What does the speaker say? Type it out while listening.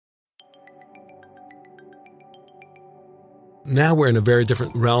Now we're in a very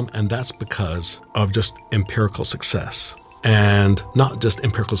different realm, and that's because of just empirical success. And not just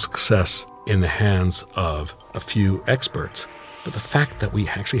empirical success in the hands of a few experts, but the fact that we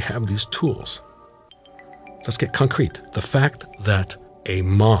actually have these tools. Let's get concrete. The fact that a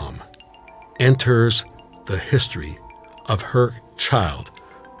mom enters the history of her child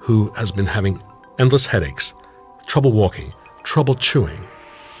who has been having endless headaches, trouble walking, trouble chewing.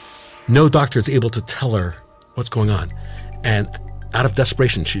 No doctor is able to tell her what's going on. And out of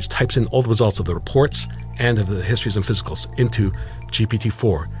desperation, she types in all the results of the reports and of the histories and physicals into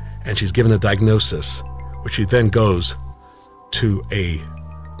GPT-4, and she's given a diagnosis, which she then goes to a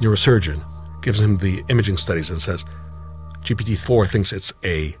neurosurgeon, gives him the imaging studies, and says, GPT-4 thinks it's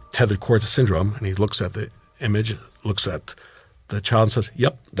a tethered cord syndrome, and he looks at the image, looks at the child and says,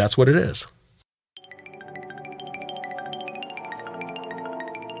 yep, that's what it is.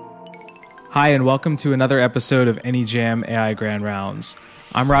 Hi, and welcome to another episode of NEJM AI Grand Rounds.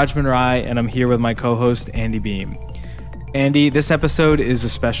 I'm Rajman Rai, and I'm here with my co-host, Andy Beam. Andy, this episode is a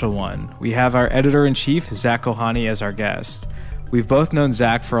special one. We have our editor-in-chief, Zak Kohane, as our guest. We've both known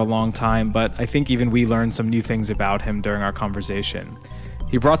Zak for a long time, but I think even we learned some new things about him during our conversation.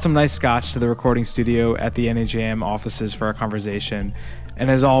 He brought some nice scotch to the recording studio at the NEJM offices for our conversation, and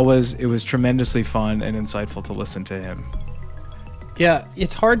as always, it was tremendously fun and insightful to listen to him. Yeah,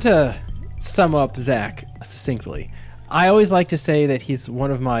 it's hard to sum up Zak succinctly. I always like to say that he's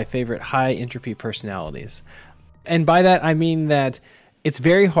one of my favorite high entropy personalities. And by that, I mean that it's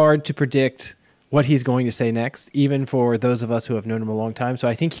very hard to predict what he's going to say next, even for those of us who have known him a long time. So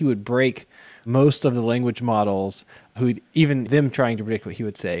I think he would break most of the language models, even them trying to predict what he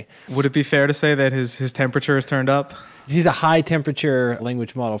would say. Would it be fair to say that his temperature is turned up? He's a high temperature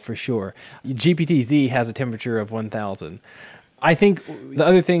language model for sure. GPT-Z has a temperature of 1,000. I think the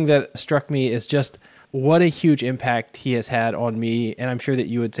other thing that struck me is just what a huge impact he has had on me, and I'm sure that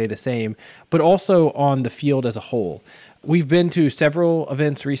you would say the same, but also on the field as a whole. We've been to several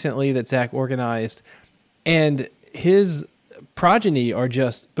events recently that Zak organized, and his progeny are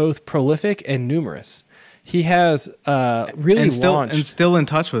just both prolific and numerous. He has really launched. And still in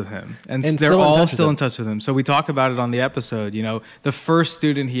touch with him. And they're all still in touch with him. So we talk about it on the episode. You know, the first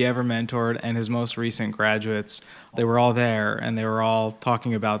student he ever mentored and his most recent graduates, they were all there, and they were all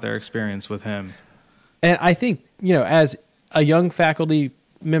talking about their experience with him. And I think, you know, as a young faculty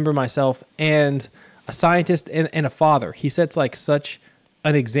member myself and a scientist and a father, he sets like such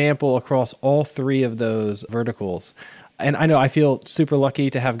an example across all three of those verticals. And I know I feel super lucky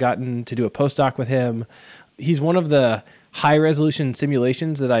to have gotten to do a postdoc with him. He's one of the high resolution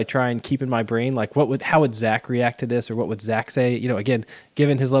simulations that I try and keep in my brain. Like how would Zak react to this, or what would Zak say? You know, again,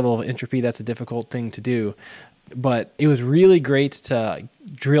 given his level of entropy, that's a difficult thing to do. But it was really great to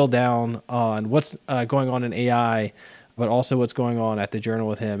drill down on what's going on in AI, but also what's going on at the journal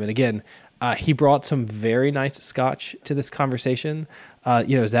with him. And again, he brought some very nice scotch to this conversation.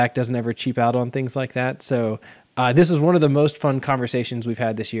 Zak doesn't ever cheap out on things like that. So this was one of the most fun conversations we've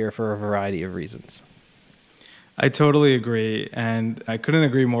had this year for a variety of reasons. I totally agree. And I couldn't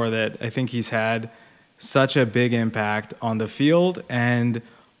agree more that I think he's had such a big impact on the field and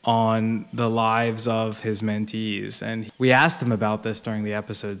on the lives of his mentees. And we asked him about this during the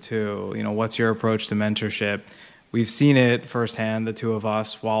episode too. You know, what's your approach to mentorship? We've seen it firsthand, the two of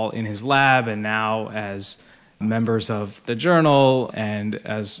us, while in his lab and now as members of the journal and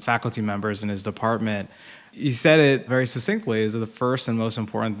as faculty members in his department. He said it very succinctly, is that the first and most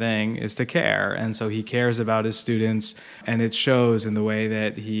important thing is to care. And so he cares about his students, and it shows in the way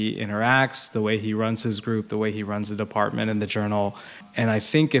that he interacts, the way he runs his group, the way he runs the department and the journal. And I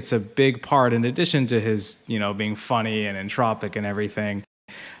think it's a big part, in addition to his, being funny and entropic and everything,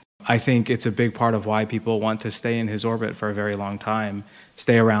 I think it's a big part of why people want to stay in his orbit for a very long time,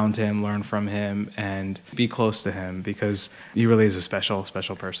 stay around him, learn from him, and be close to him, because he really is a special,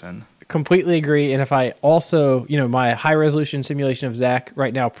 special person. Completely agree. And if I also, my high resolution simulation of Zak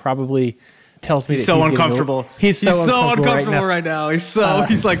right now probably tells me he's so uncomfortable. He's so uncomfortable right now. He's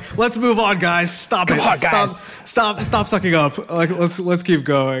like, let's move on, guys. Stop it. On, guys. Stop sucking up. Like, let's keep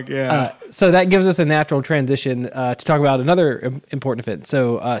going. Yeah. So that gives us a natural transition to talk about another important event.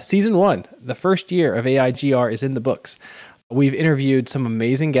 So season 1, the first year of AIGR, is in the books. We've interviewed some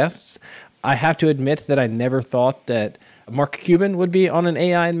amazing guests. I have to admit that I never thought that Mark Cuban would be on an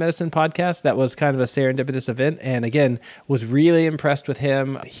AI in medicine podcast. That was kind of a serendipitous event. And again, was really impressed with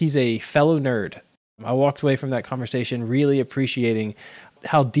him. He's a fellow nerd. I walked away from that conversation really appreciating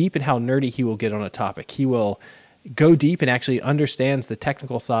how deep and how nerdy he will get on a topic. He will go deep and actually understands the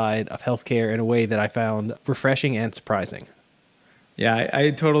technical side of healthcare in a way that I found refreshing and surprising. Yeah,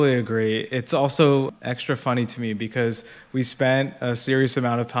 I totally agree. It's also extra funny to me because we spent a serious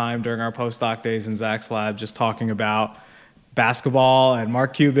amount of time during our postdoc days in Zak's lab just talking about basketball and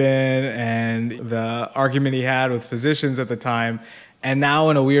Mark Cuban and the argument he had with physicians at the time. And now,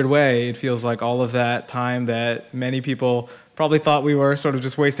 in a weird way, it feels like all of that time that many people probably thought we were sort of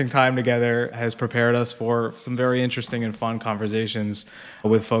just wasting time together has prepared us for some very interesting and fun conversations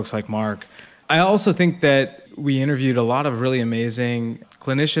with folks like Mark. I also think that we interviewed a lot of really amazing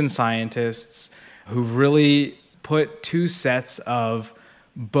clinician scientists who've really put two sets of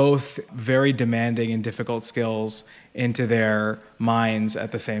both very demanding and difficult skills into their minds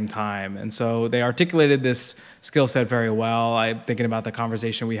at the same time. And so they articulated this skill set very well. I'm thinking about the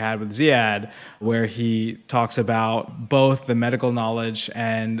conversation we had with Ziad, where he talks about both the medical knowledge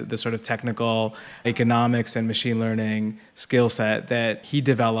and the sort of technical economics and machine learning skill set that he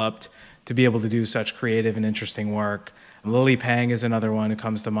developed to be able to do such creative and interesting work. Lily Pang is another one who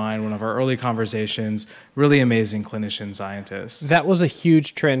comes to mind, one of our early conversations, really amazing clinician scientists. That was a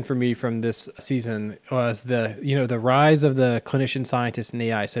huge trend for me from this season, was the rise of the clinician scientists in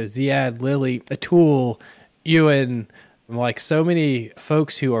AI. So Ziad, Lily, Atul, Ewan, like so many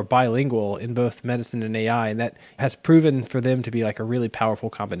folks who are bilingual in both medicine and AI, and that has proven for them to be like a really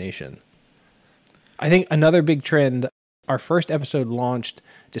powerful combination. I think another big trend, our first episode launched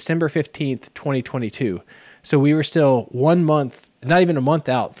December 15th, 2022. So we were still 1 month, not even a month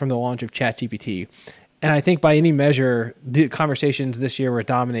out from the launch of ChatGPT. And I think by any measure, the conversations this year were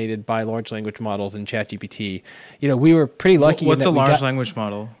dominated by large language models and ChatGPT. We were pretty lucky. What's a large language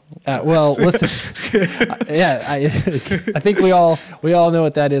model? Well, listen, I think we all know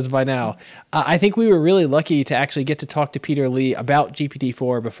what that is by now. I think we were really lucky to actually get to talk to Peter Lee about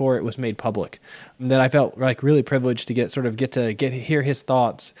GPT-4 before it was made public. That I felt like really privileged to get to hear his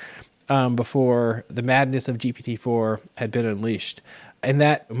thoughts before the madness of GPT-4 had been unleashed. And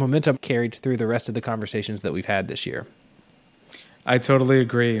that momentum carried through the rest of the conversations that we've had this year. I totally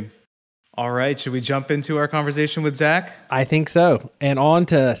agree. All right, should we jump into our conversation with Zak? I think so. And on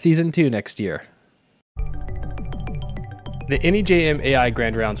to season 2 next year. The NEJM AI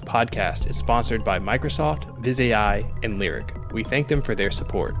Grand Rounds podcast is sponsored by Microsoft, Viz.ai, and Lyric. We thank them for their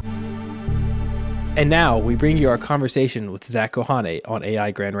support. And now we bring you our conversation with Zak Kohane on AI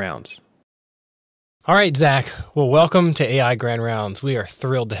Grand Rounds. All right, Zak. Well, welcome to AI Grand Rounds. We are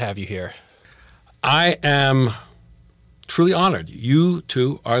thrilled to have you here. I am truly honored. You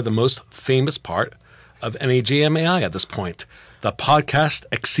two are the most famous part of NEJM AI at this point. The podcast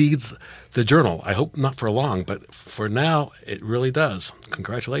exceeds the journal. I hope not for long, but for now, it really does.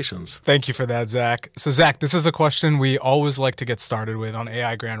 Congratulations. Thank you for that, Zak. So, Zak, this is a question we always like to get started with on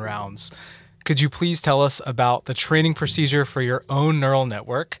AI Grand Rounds. Could you please tell us about the training procedure for your own neural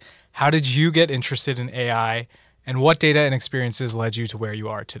network? How did you get interested in AI, and what data and experiences led you to where you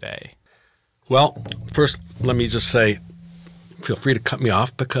are today? Well, first, let me just say, feel free to cut me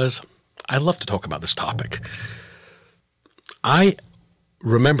off because I love to talk about this topic. I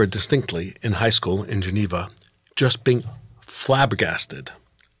remember distinctly in high school in Geneva just being flabbergasted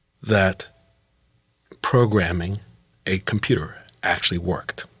that programming a computer actually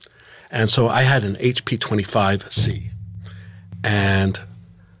worked. And so I had an HP 25C, and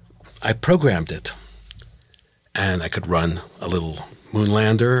I programmed it, and I could run a little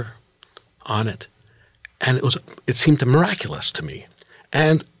moonlander on it, and it seemed miraculous to me.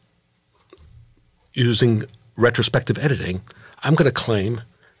 And using retrospective editing, I'm going to claim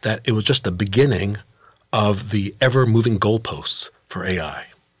that it was just the beginning of the ever-moving goalposts for AI.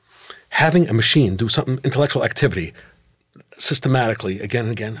 Having a machine do some intellectual activity systematically again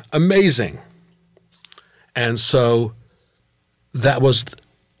and again, amazing. And so that was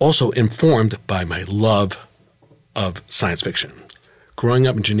also informed by my love of science fiction. Growing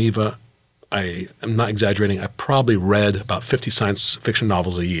up in Geneva, I am not exaggerating, I probably read about 50 science fiction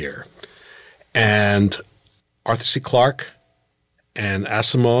novels a year. And Arthur C. Clarke and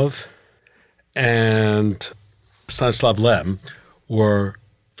Asimov and Stanislav Lem were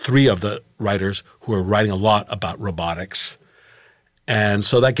three of the writers who were writing a lot about robotics. And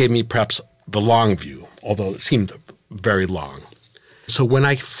so that gave me perhaps the long view, although it seemed very long. So when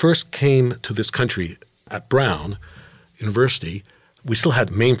I first came to this country at Brown University, we still had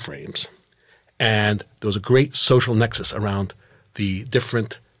mainframes. And there was a great social nexus around the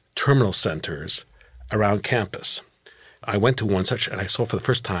different terminal centers around campus. I went to one such, and I saw for the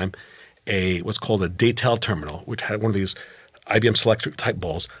first time what's called a Daytel terminal, which had one of these IBM Selectric type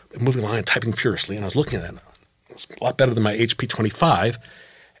balls, moving along and typing furiously. And I was looking at it. It was a lot better than my HP 25.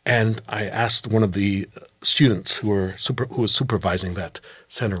 And I asked one of the students who was supervising that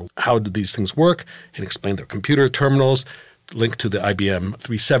center, how did these things work? And explained their computer terminals linked to the IBM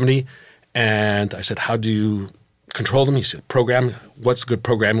 370. And I said, how do you control them? He said, program. What's a good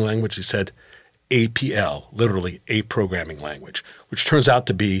programming language? He said, APL, literally a programming language, which turns out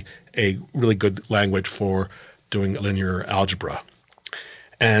to be a really good language for doing linear algebra.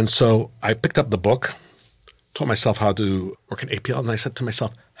 And so I picked up the book, taught myself how to work in APL, and I said to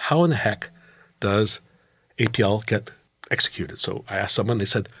myself, how in the heck does APL get executed? So I asked someone, they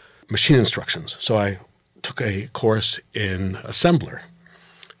said, machine instructions. So I took a course in assembler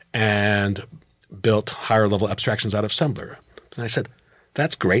and built higher level abstractions out of assembler. And I said,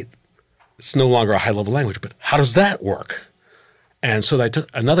 that's great. It's no longer a high level language, but how does that work? And so I took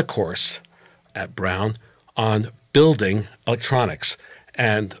another course at Brown on building electronics.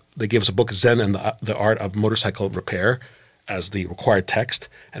 And they gave us a book, Zen and the Art of Motorcycle Repair, as the required text.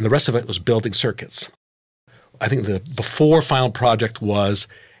 And the rest of it was building circuits. I think the before final project was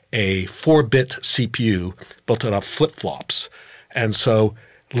a 4-bit CPU built out of flip-flops. And so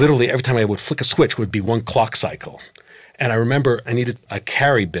literally every time I would flick a switch would be one clock cycle. And I remember I needed a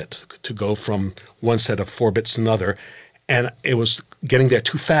carry bit to go from one set of 4 bits to another. And it was getting there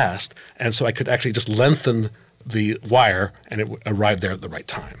too fast. And so I could actually just lengthen the wire and it would arrive there at the right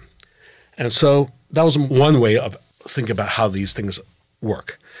time. And so that was one way of thinking about how these things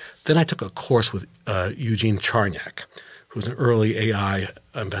work. Then I took a course with Eugene Charniak, who was an early AI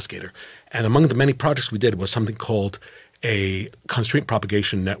investigator. And among the many projects we did was something called a constraint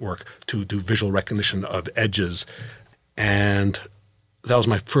propagation network to do visual recognition of edges. And that was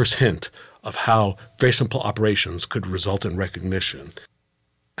my first hint of how very simple operations could result in recognition.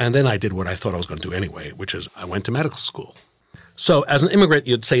 And then I did what I thought I was going to do anyway, which is I went to medical school. So as an immigrant,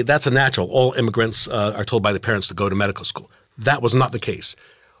 you'd say that's a natural. All immigrants are told by the parents to go to medical school. That was not the case.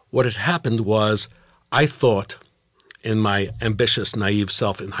 What had happened was I thought in my ambitious, naive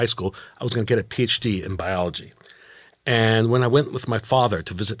self in high school, I was going to get a PhD in biology. And when I went with my father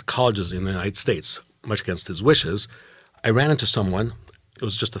to visit colleges in the United States, much against his wishes, I ran into someone. It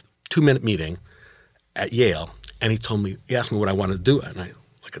was just a 2-minute meeting at Yale. And he asked me what I wanted to do. And I,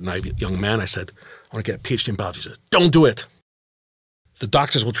 like a naive young man, I said, I want to get a PhD in biology. He said, don't do it. The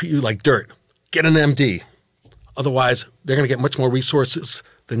doctors will treat you like dirt. Get an MD. Otherwise, they're going to get much more resources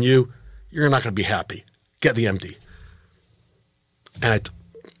than you. You're not going to be happy. Get the MD. And I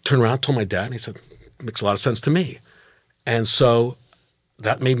turned around, told my dad, and he said, it makes a lot of sense to me. And so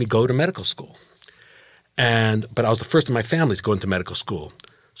that made me go to medical school. But I was the first in my family to go into medical school.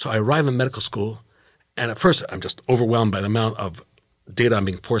 So I arrive in medical school, and at first I'm just overwhelmed by the amount of data I'm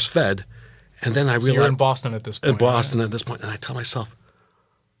being force-fed. And then I realized— you're in Boston at this point. In Boston at this point. And I tell myself,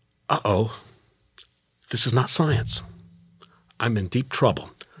 uh-oh, this is not science. I'm in deep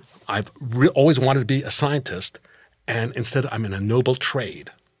trouble. I've always wanted to be a scientist, and instead I'm in a noble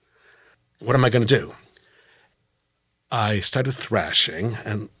trade. What am I going to do? I started thrashing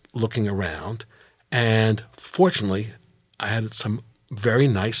and looking around, and fortunately, I had some very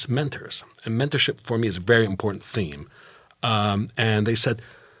nice mentors. And mentorship for me is a very important theme. And they said,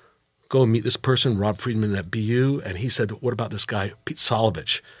 go meet this person, Rob Friedman at BU. And he said, what about this guy, Pete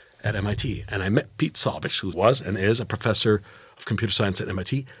Solovich at MIT? And I met Pete Solovich, who was and is a professor of computer science at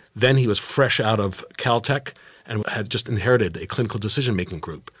MIT. Then he was fresh out of Caltech and had just inherited a clinical decision-making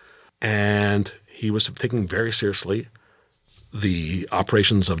group. And he was taking very seriously the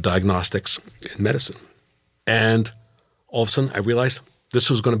operations of diagnostics in medicine. And all of a sudden, I realized this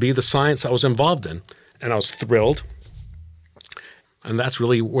was going to be the science I was involved in. And I was thrilled. And that's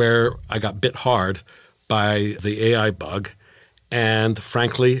really where I got bit hard by the AI bug. And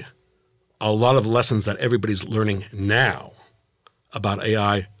frankly, a lot of lessons that everybody's learning now about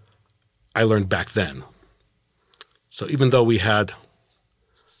AI, I learned back then. So even though we had,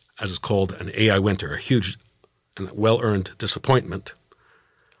 as it's called, an AI winter, a huge and well-earned disappointment,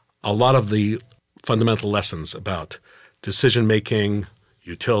 a lot of the fundamental lessons about decision-making,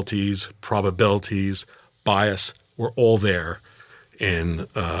 utilities, probabilities, bias were all there in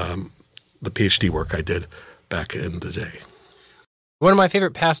the PhD work I did back in the day. One of my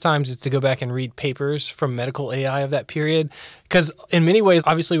favorite pastimes is to go back and read papers from medical AI of that period, because in many ways,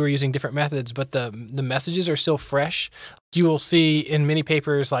 obviously, we're using different methods, but the messages are still fresh. You will see in many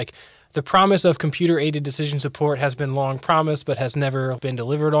papers like, the promise of computer-aided decision support has been long promised but has never been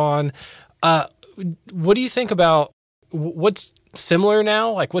delivered on. What do you think about what's similar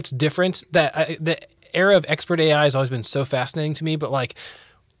now? Like, what's different? The era of expert AI has always been so fascinating to me, but like,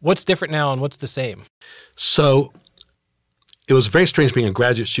 what's different now and what's the same? So it was very strange being a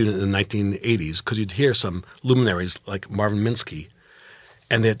graduate student in the 1980s because you'd hear some luminaries like Marvin Minsky,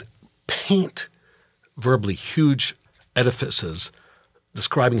 and they'd paint verbally huge edifices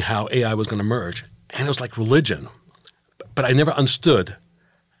describing how AI was going to emerge. And it was like religion. but I never understood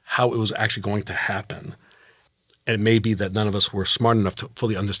how it was actually going to happen. And it may be that none of us were smart enough to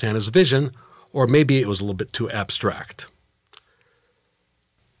fully understand his vision, or maybe it was a little bit too abstract.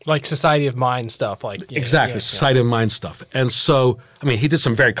 Like Society of Mind stuff. Like Exactly, Society of Mind stuff. And so, I mean, he did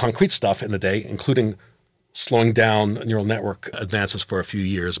some very concrete stuff in the day, including slowing down neural network advances for a few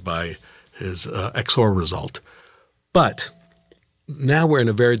years by his XOR result. But now we're in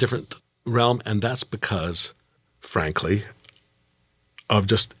a very different realm, and that's because, frankly, of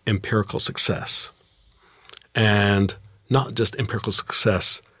just empirical success. And not just empirical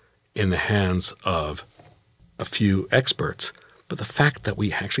success in the hands of a few experts, but the fact that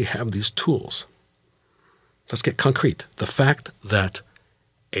we actually have these tools. Let's get concrete. The fact that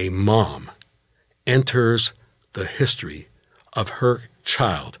a mom enters the history of her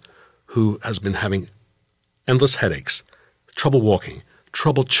child who has been having endless headaches, trouble walking,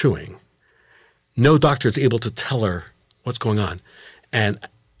 trouble chewing. No doctor is able to tell her what's going on. And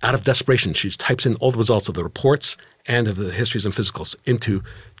out of desperation, she types in all the results of the reports and of the histories and physicals into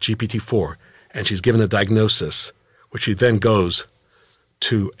GPT-4, and she's given a diagnosis, which she then goes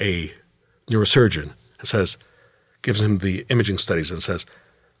to a neurosurgeon and says, gives him the imaging studies and says,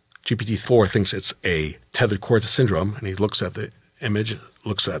 GPT-4 thinks it's a tethered cord syndrome, and he looks at the image,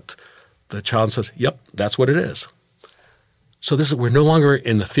 looks at the child and says, yep, that's what it is. So we're no longer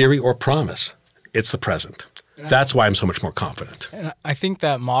in the theory or promise. It's the present. That's why I'm so much more confident. And I think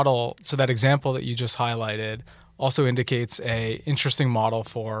that model, so that example that you just highlighted, also indicates a interesting model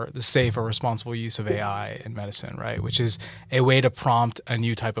for the safe or responsible use of AI in medicine, right? Which is a way to prompt a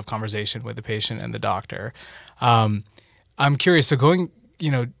new type of conversation with the patient and the doctor. I'm curious, so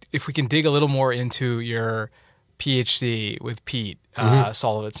if we can dig a little more into your PhD with Pete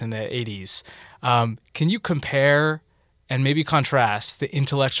Solovitz in the 80s, can you compare and maybe contrast the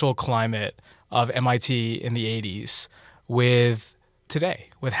intellectual climate of MIT in the 80s with today,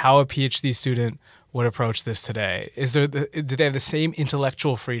 with how a PhD student would approach this today? Did they have the same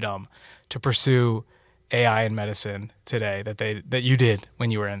intellectual freedom to pursue AI in medicine today that you did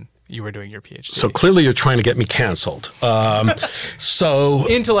when you were doing your PhD? So clearly you're trying to get me canceled. So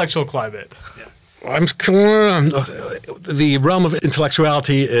intellectual climate. The realm of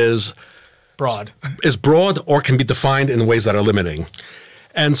intellectuality is broad or can be defined in ways that are limiting.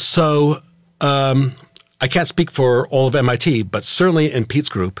 And so I can't speak for all of MIT, but certainly in Pete's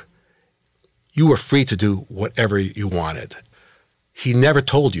group, you were free to do whatever you wanted. He never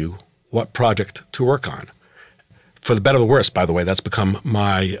told you what project to work on. For the better or the worse, by the way, that's become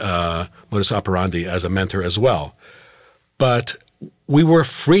my modus operandi as a mentor as well. But we were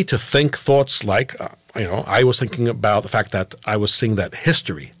free to think thoughts like, I was thinking about the fact that I was seeing that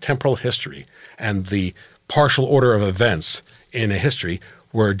history, temporal history, and the partial order of events in a history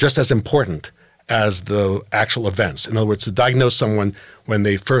were just as important as the actual events. In other words, to diagnose someone when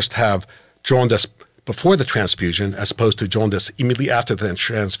they first have jaundice before the transfusion as opposed to jaundice immediately after the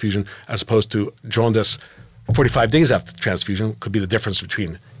transfusion as opposed to jaundice 45 days after the transfusion could be the difference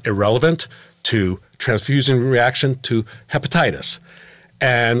between irrelevant to transfusion reaction to hepatitis.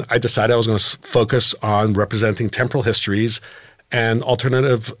 And I decided I was going to focus on representing temporal histories and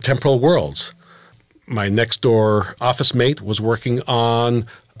alternative temporal worlds. My next door office mate was working on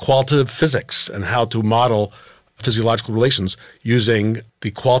qualitative physics and how to model physiological relations using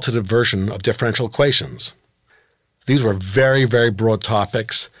the qualitative version of differential equations. These were very, very broad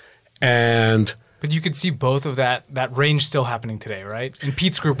topics. But you could see both of that range still happening today, right? In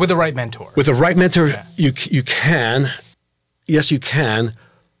Pete's group with the right mentor. With the right mentor, yeah. you can. Yes, you can.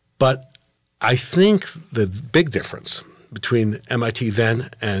 But I think the big difference between MIT then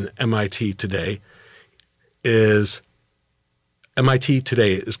and MIT today is MIT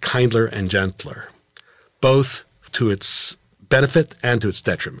today is kinder and gentler, both to its benefit and to its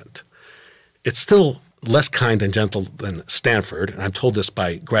detriment. It's still less kind and gentle than Stanford, and I'm told this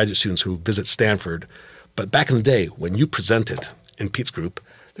by graduate students who visit Stanford. But back in the day, when you presented in Pete's group,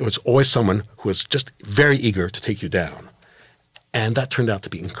 there was always someone who was just very eager to take you down. And that turned out to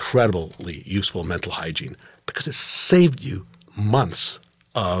be incredibly useful mental hygiene because it saved you months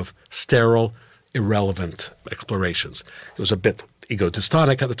of sterile, irrelevant explorations. It was a bit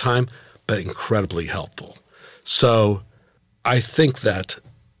egotistonic at the time, but incredibly helpful. So I think that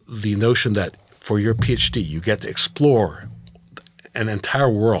the notion that for your PhD, you get to explore an entire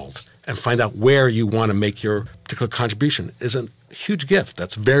world and find out where you want to make your particular contribution is a huge gift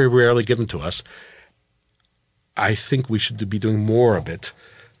that's very rarely given to us. I think we should be doing more of it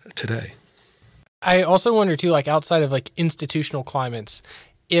today. I also wonder too, like outside of like institutional climates,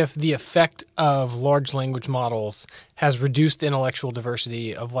 if the effect of large language models has reduced the intellectual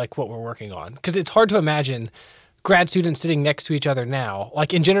diversity of like what we're working on. Because it's hard to imagine grad students sitting next to each other now.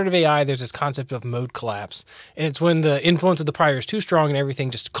 Like in generative AI, there's this concept of mode collapse. And it's when the influence of the prior is too strong and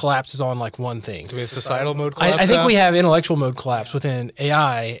everything just collapses on like one thing. Do we have societal mode collapse I think now? we have intellectual mode collapse within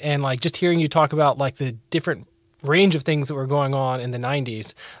AI. And like just hearing you talk about like the different range of things that were going on in the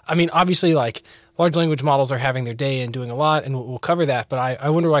 90s. I mean, obviously like large language models are having their day and doing a lot, and we'll cover that. But I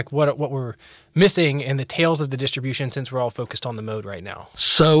wonder like what we're missing in the tails of the distribution since we're all focused on the mode right now.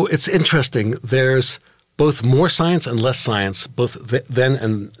 So it's interesting. There's both more science and less science, both then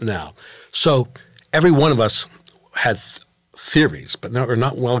and now. So every one of us had theories, but we're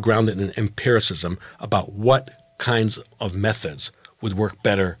not well grounded in empiricism about what kinds of methods would work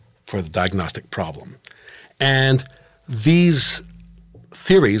better for the diagnostic problem. And these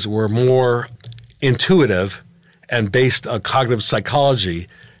theories were more intuitive and based on cognitive psychology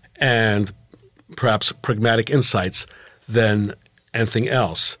and perhaps pragmatic insights than anything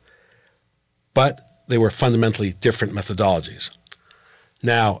else. But they were fundamentally different methodologies.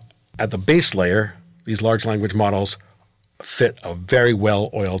 Now, at the base layer, these large language models fit a very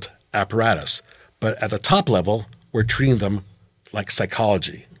well-oiled apparatus. But at the top level, we're treating them like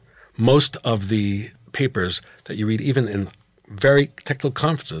psychology. Most of the papers that you read, even in very technical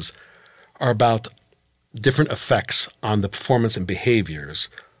conferences, are about different effects on the performance and behaviors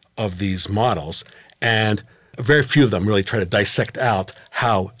of these models. And very few of them really try to dissect out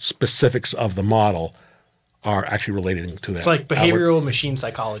how specifics of the model are actually relating to that. It's like behavioral machine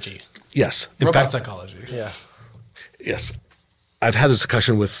psychology. Yes. In Robot fact, psychology. Yeah. yes. I've had this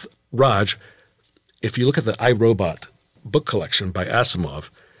discussion with Raj. If you look at the iRobot book collection by Asimov,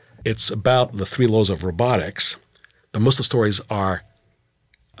 it's about the 3 laws of robotics, but most of the stories are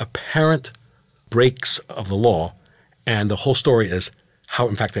apparent breaks of the law, and the whole story is how,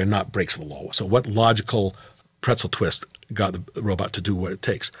 in fact, they're not breaks of the law. So what logical pretzel twist got the robot to do what it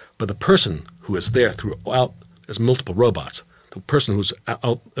takes? But the person who is there throughout, there's multiple robots. The person who's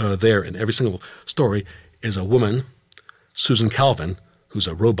out there in every single story is a woman, Susan Calvin, who's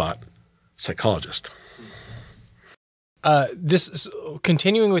a robot psychologist.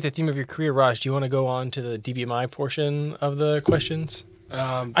 Continuing with the theme of your career, Raj, do you want to go on to the DBMI portion of the questions?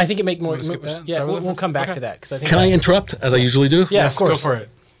 I think it makes more. Yeah, we'll come back to that because I think. Can I interrupt as I usually do? Yeah, Yes, of course. go for it.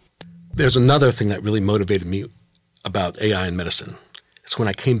 There's another thing that really motivated me about AI in medicine. It's when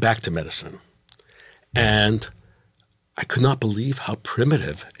I came back to medicine, and I could not believe how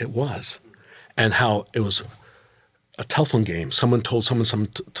primitive it was, and how it was a telephone game. Someone told someone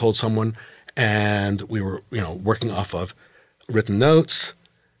told someone, and we were working off of written notes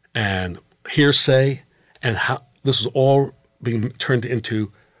and hearsay, and how this was all being turned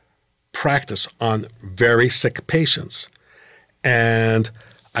into practice on very sick patients. And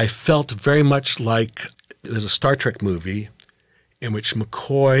I felt very much like there's a Star Trek movie in which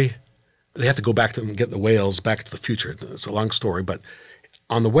McCoy, they have to go back and get the whales back to the future. It's a long story, but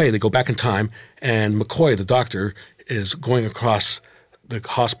on the way they go back in time, and McCoy, the doctor, is going across the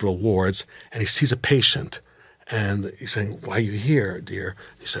hospital wards, and he sees a patient, and he's saying, "Why are you here, dear?"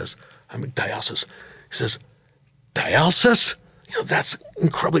 He says, "I'm in dialysis." He says, "Dialysis? That's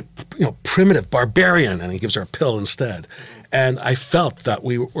incredibly, primitive, barbarian." And he gives her a pill instead. And I felt that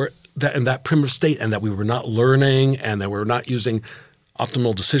we were in that primitive state, and that we were not learning, and that we were not using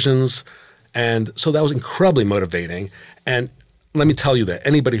optimal decisions. And so that was incredibly motivating. And let me tell you that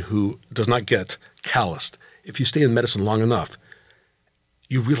anybody who does not get calloused, if you stay in medicine long enough,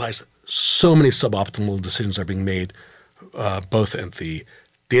 you realize that so many suboptimal decisions are being made, both at the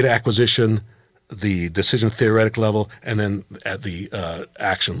data acquisition, the decision theoretic level, and then at the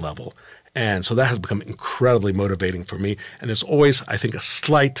action level. And so that has become incredibly motivating for me. And there's always, I think, a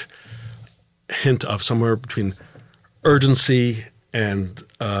slight hint of somewhere between urgency and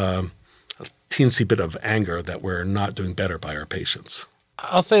a teensy bit of anger that we're not doing better by our patients.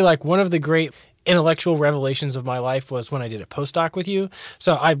 I'll say like one of the great intellectual revelations of my life was when I did a postdoc with you.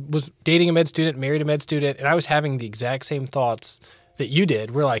 So I was dating a med student, married a med student, and I was having the exact same thoughts that you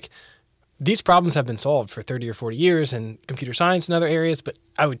did. We're like, these problems have been solved for 30 or 40 years in computer science and other areas, but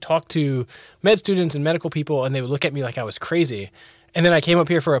I would talk to med students and medical people, and they would look at me like I was crazy. And then I came up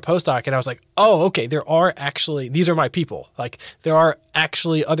here for a postdoc, and I was like, oh, okay, these are my people. Like, there are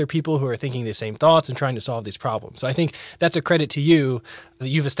actually other people who are thinking the same thoughts and trying to solve these problems. So I think that's a credit to you that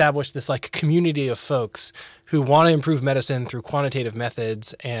you've established this like community of folks who want to improve medicine through quantitative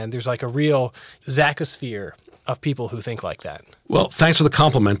methods, and there's like a real Zakosphere of people who think like that. Well, thanks for the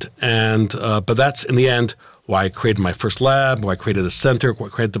compliment. And but that's in the end why I created my first lab, why I created a center, why I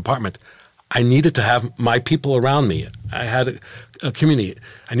created a department. I needed to have my people around me. I had a community.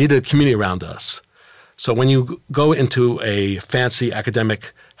 I needed a community around us. So when you go into a fancy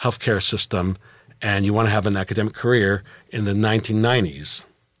academic healthcare system and you want to have an academic career in the 1990s,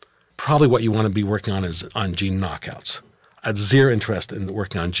 probably what you want to be working on is on gene knockouts. I had zero interest in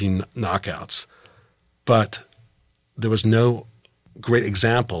working on gene knockouts, but there was no great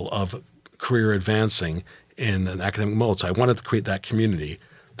example of career advancing in an academic mode. So I wanted to create that community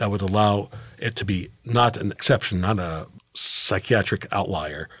that would allow it to be not an exception, not a psychiatric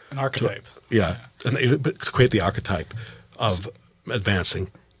outlier. An archetype. But create the archetype of advancing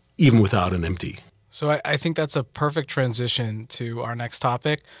even without an MD. So I think that's a perfect transition to our next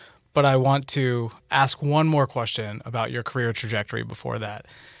topic, but I want to ask one more question about your career trajectory before that.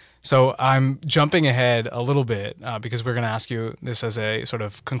 So I'm jumping ahead a little bit because we're going to ask you this as a sort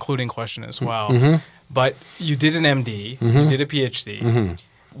of concluding question as well. But you did an MD, you did a PhD.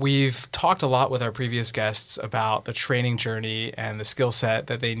 We've talked a lot with our previous guests about the training journey and the skill set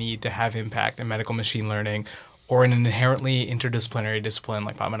that they need to have impact in medical machine learning or in an inherently interdisciplinary discipline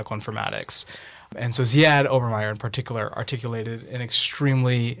like biomedical informatics. And so Ziad Obermeyer in particular articulated an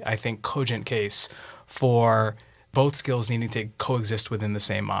extremely, I think, cogent case for both skills needing to coexist within the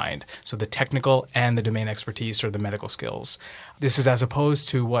same mind. So the technical and the domain expertise or the medical skills. This is as opposed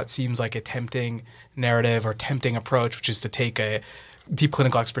to what seems like a tempting narrative or tempting approach, which is to take a deep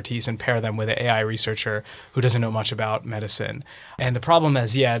clinical expertise and pair them with an AI researcher who doesn't know much about medicine. And the problem,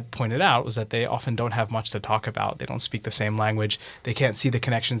 as Ziad pointed out, was that they often don't have much to talk about. They don't speak the same language. They can't see the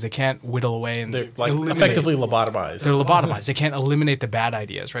connections. They can't whittle away and they're like effectively lobotomized. They're lobotomized. They can't eliminate the bad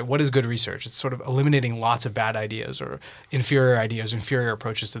ideas, right? What is good research? It's sort of eliminating lots of bad ideas or inferior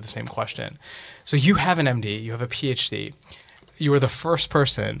approaches to the same question. So you have an MD, you have a PhD. You were the first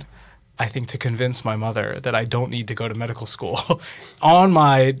person, I think, to convince my mother that I don't need to go to medical school on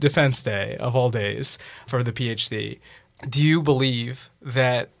my defense day of all days for the PhD. Do you believe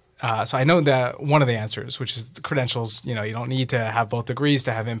that, so I know that one of the answers, which is the credentials, you don't need to have both degrees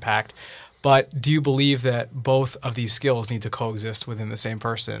to have impact, but do you believe that both of these skills need to coexist within the same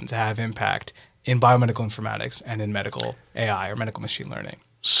person to have impact in biomedical informatics and in medical AI or medical machine learning?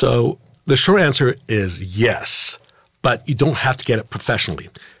 So the short answer is yes, but you don't have to get it professionally.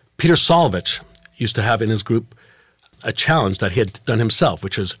 Peter Solovich used to have in his group a challenge that he had done himself,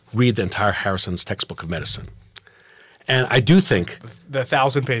 which is read the entire Harrison's textbook of medicine. And I do think the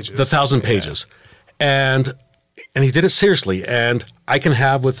 1,000 pages. The 1,000 pages. And he did it seriously. And I can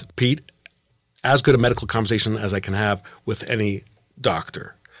have with Pete as good a medical conversation as I can have with any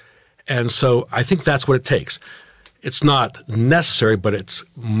doctor. And so I think that's what it takes. It's not necessary, but it's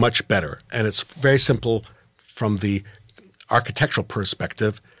much better. And it's very simple from the architectural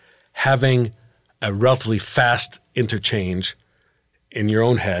perspective. Having a relatively fast interchange in your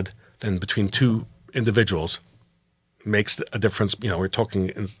own head than between two individuals makes a difference. We're talking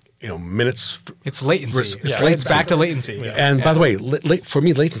in minutes. It's latency. It's latency. It's back to latency. Yeah. And by the way, for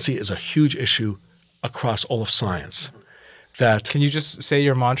me, latency is a huge issue across all of science. Can you just say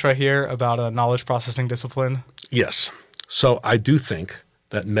your mantra here about a knowledge processing discipline? Yes. So I do think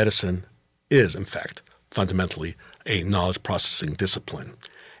that medicine is, in fact, fundamentally a knowledge processing discipline.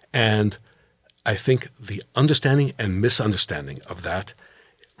 And I think the understanding and misunderstanding of that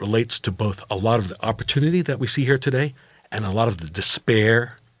relates to both a lot of the opportunity that we see here today and a lot of the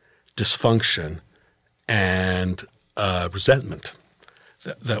despair, dysfunction, and resentment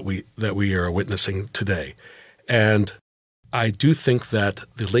that we are witnessing today. And I do think that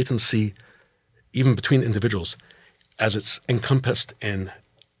the latency, even between individuals, as it's encompassed in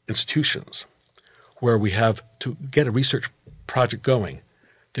institutions, where we have to get a research project going,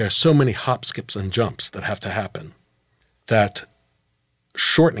 there are so many hops, skips, and jumps that have to happen that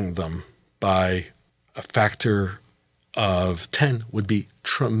shortening them by a factor of 10 would be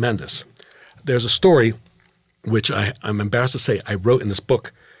tremendous. There's a story which I'm embarrassed to say I wrote in this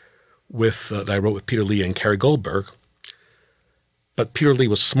book that I wrote with Peter Lee and Carrie Goldberg. But Peter Lee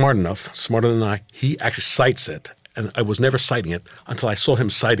was smarter than I. He actually cites it, and I was never citing it until I saw him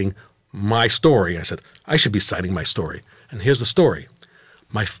citing my story. I said, I should be citing my story. And here's the story.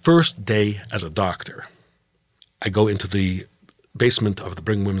 My first day as a doctor, I go into the basement of the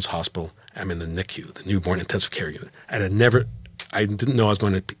Brigham Women's Hospital. I'm in the NICU, the newborn intensive care unit. And I didn't know I was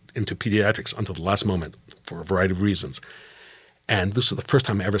going into pediatrics until the last moment for a variety of reasons. And this was the first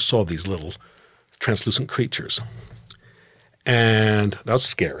time I ever saw these little translucent creatures. And that was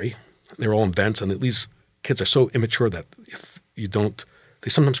scary. They were all in vents, and these kids are so immature that if you don't, they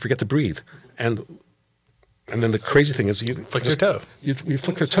sometimes forget to breathe. And then the crazy thing is you flick their toe. You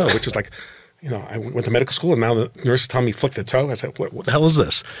flick their toe, which is like, I went to medical school, and now the nurses tell me flick their toe. I said, what the hell is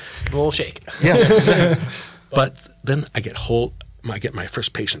this? A little shake. Yeah, exactly. But then I get my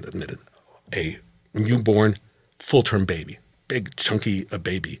first patient admitted, a newborn, full-term baby, big, chunky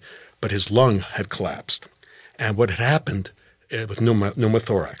baby, but his lung had collapsed. And what had happened with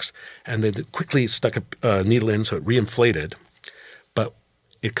pneumothorax, and they quickly stuck a needle in so it reinflated, but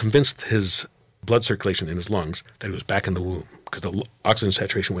it convinced his blood circulation in his lungs that he was back in the womb because the oxygen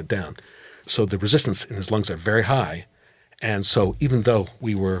saturation went down. So the resistance in his lungs are very high. And so even though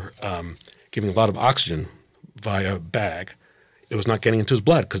we were giving a lot of oxygen via bag, it was not getting into his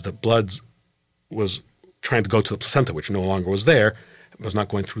blood because the blood was trying to go to the placenta, which no longer was there. It was not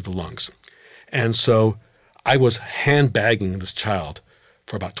going through the lungs. And so I was hand-bagging this child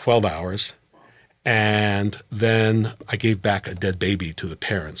for about 12 hours, and then I gave back a dead baby to the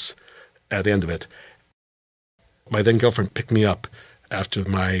parents at the end of it. My then-girlfriend picked me up after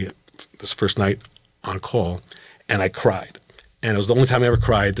this first night on call, and I cried. And it was the only time I ever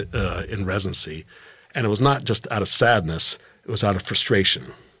cried in residency. And it was not just out of sadness, it was out of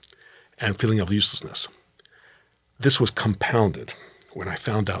frustration and feeling of uselessness. This was compounded when I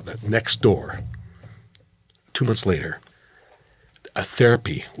found out that next door, 2 months later, a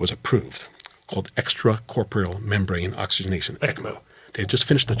therapy was approved called extracorporeal membrane oxygenation, ECMO. They had just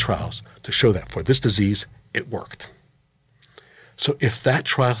finished the trials to show that for this disease, it worked. So if that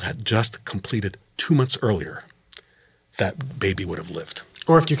trial had just completed 2 months earlier, that baby would have lived.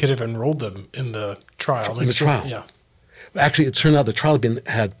 Or if you could have enrolled them in the trial. In the trial. Yeah. Actually, it turned out the trial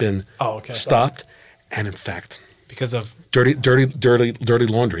had been stopped, and in fact, because of dirty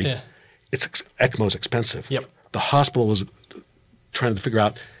laundry, ECMO is expensive. Yep. The hospital was trying to figure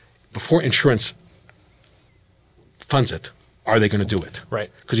out, before insurance funds it, are they going to do it?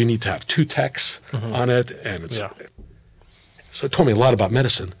 Right. Because you need to have 2 techs on it, and so it taught me a lot about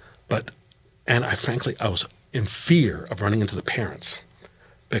medicine. And I was in fear of running into the parents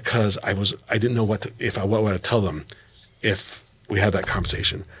because I didn't know what would I tell them if we had that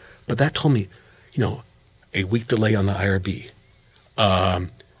conversation. But that told me, a week delay on the IRB,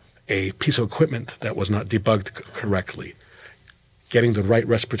 a piece of equipment that was not debugged correctly, getting the right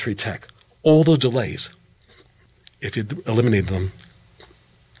respiratory tech, all those delays, if you eliminated them,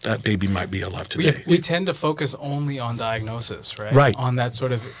 that baby might be alive today. We tend to focus only on diagnosis, right? Right. On that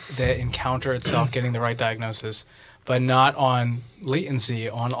sort of the encounter itself, getting the right diagnosis, but not on latency,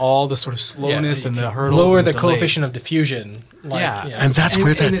 on all the sort of slowness and the hurdles. Lower and the delays. coefficient of diffusion. And that's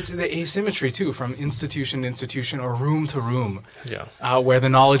where it's at. And it's the asymmetry, too, from institution to institution or room to room, Yeah. where the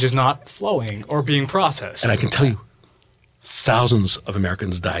knowledge is not flowing or being processed. And I can tell you, thousands of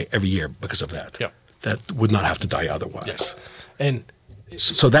Americans die every year because of that. Yeah. That would not have to die otherwise. Yes. And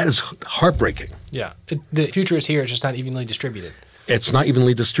So that is heartbreaking. yeah, the future is here. It's just not evenly distributed. It's not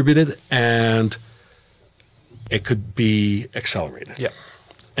evenly distributed, and it could be accelerated. Yeah.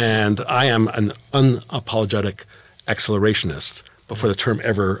 And I am an unapologetic accelerationist before the term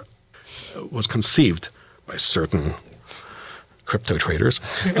ever was conceived by certain crypto traders,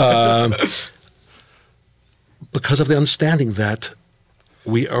 because of the understanding that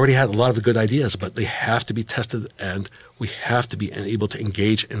we already had a lot of the good ideas, but they have to be tested, and we have to be able to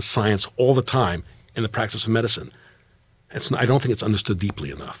engage in science all the time in the practice of medicine. I don't think it's understood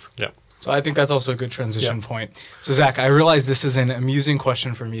deeply enough. Yeah. So I think that's also a good transition point. So Zach, I realize this is an amusing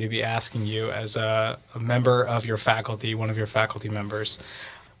question for me to be asking you as a member of your faculty, one of your faculty members.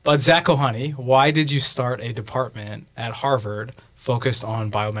 But Zak Kohane, why did you start a department at Harvard focused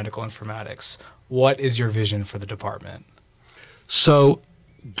on biomedical informatics? What is your vision for the department? So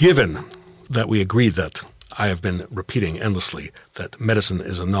given that we agreed that I have been repeating endlessly that medicine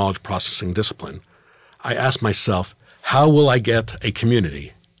is a knowledge processing discipline, I asked myself, how will I get a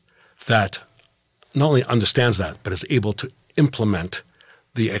community that not only understands that, but is able to implement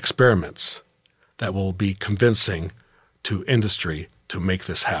the experiments that will be convincing to industry to make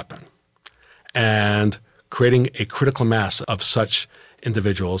this happen? And creating a critical mass of such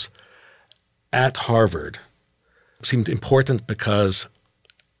individuals at Harvard seemed important because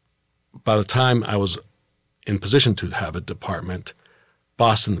by the time I was in position to have a department,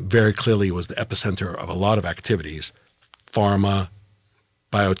 Boston very clearly was the epicenter of a lot of activities: pharma,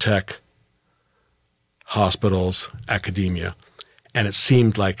 biotech, hospitals, academia. And it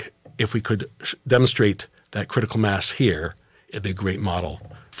seemed like if we could demonstrate that critical mass here, it'd be a great model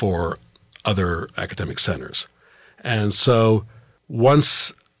for other academic centers. And so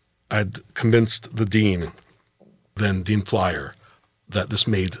once I'd convinced the dean, then Dean Flyer, that this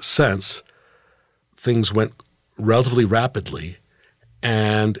made sense, things went relatively rapidly.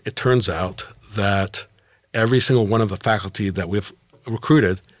 And it turns out that every single one of the faculty that we've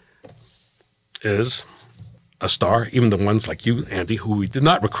recruited is a star. Even the ones like you, Andy, who we did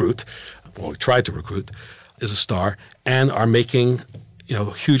not recruit, well, we tried to recruit, is a star, and are making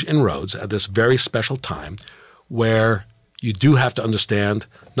huge inroads at this very special time where you do have to understand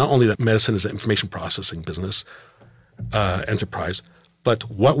not only that medicine is an information processing business, enterprise, but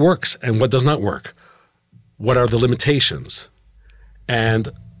what works and what does not work. What are the limitations? And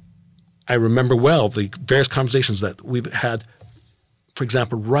I remember well the various conversations that we've had, for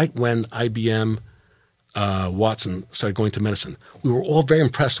example, right when IBM Watson started going to medicine. We were all very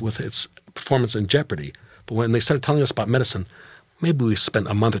impressed with its performance in Jeopardy. But when they started telling us about medicine, maybe we spent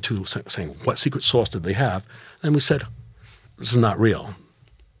a month or two saying, what secret sauce did they have? And we said, this is not real.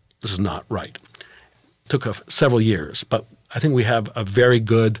 This is not right. It took several years, but I think we have a very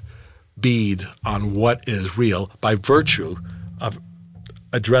good bead on what is real by virtue of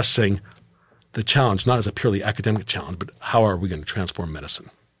addressing the challenge, not as a purely academic challenge, but how are we going to transform medicine?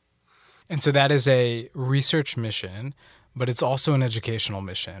 And so that is a research mission, but it's also an educational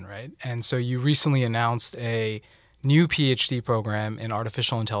mission, right? And so you recently announced a new PhD program in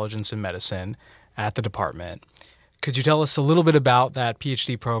artificial intelligence in medicine at the department. Could you tell us a little bit about that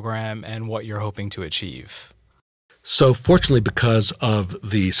PhD program and what you're hoping to achieve? So fortunately, because of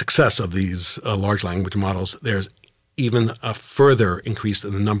the success of these large language models, there's even a further increase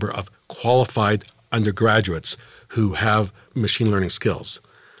in the number of qualified undergraduates who have machine learning skills.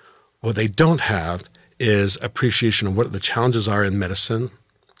 What they don't have is appreciation of what the challenges are in medicine,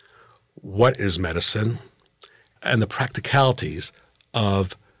 what is medicine, and the practicalities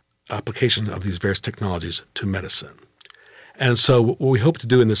of application of these various technologies to medicine. And so what we hope to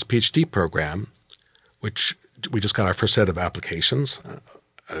do in this PhD program, which we just got our first set of applications,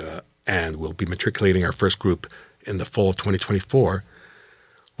 and we'll be matriculating our first group in the fall of 2024,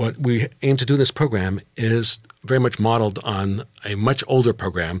 what we aim to do in this program is very much modeled on a much older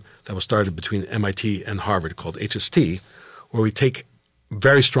program that was started between MIT and Harvard called HST, where we take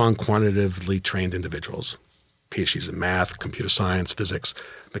very strong quantitatively trained individuals, PhDs in math, computer science, physics,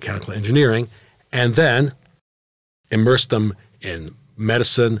 mechanical engineering, and then immerse them in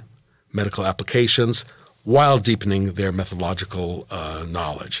medicine, medical applications, while deepening their methodological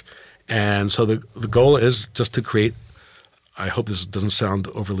knowledge. And so the goal is just to create, I hope this doesn't sound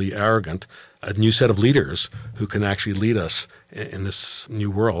overly arrogant, a new set of leaders who can actually lead us in this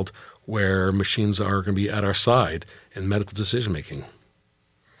new world where machines are going to be at our side in medical decision making.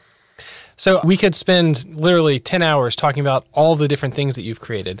 So we could spend literally 10 hours talking about all the different things that you've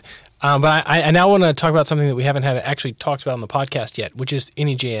created. But I now want to talk about something that we haven't had actually talked about on the podcast yet, which is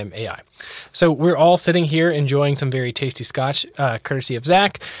NEJM AI. So we're all sitting here enjoying some very tasty scotch, courtesy of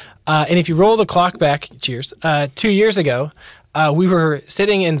Zak. And if you roll the clock back, cheers, 2 years ago, we were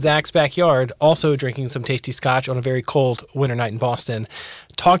sitting in Zak's backyard, also drinking some tasty scotch on a very cold winter night in Boston,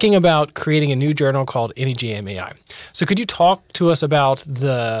 talking about creating a new journal called NEJM AI. So could you talk to us about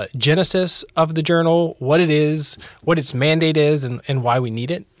the genesis of the journal, what it is, what its mandate is, and why we need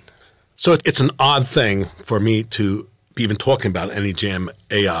it? So it's an odd thing for me to be even talking about NEJM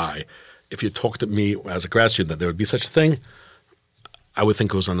AI. If you talked to me as a grad student that there would be such a thing, I would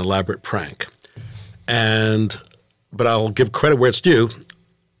think it was an elaborate prank. But I'll give credit where it's due.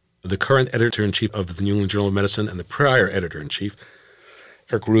 The current editor-in-chief of the New England Journal of Medicine and the prior editor-in-chief,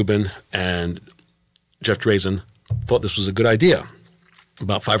 Eric Rubin and Jeff Drazen, thought this was a good idea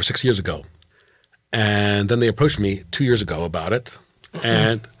about 5 or 6 years ago. And then they approached me 2 years ago about it,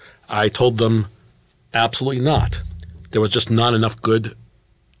 and I told them absolutely not. There was just not enough good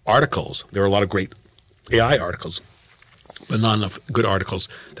articles. There were a lot of great AI articles, but not enough good articles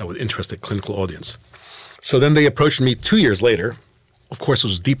that would interest a clinical audience. So then they approached me 2 years later. Of course, it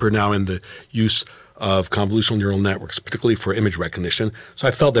was deeper now in the use of convolutional neural networks, particularly for image recognition. So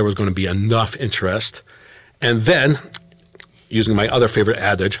I felt there was going to be enough interest. And then, using my other favorite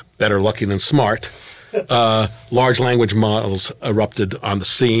adage, better lucky than smart, large language models erupted on the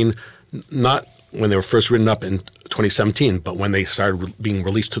scene, not when they were first written up in 2017, but when they started being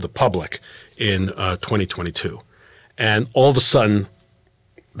released to the public in 2022. And all of a sudden,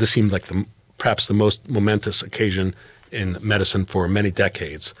 this seemed like perhaps the most momentous occasion in medicine for many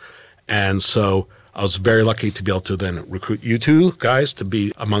decades. And so I was very lucky to be able to then recruit you two guys to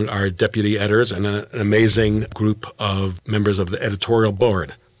be among our deputy editors and an amazing group of members of the editorial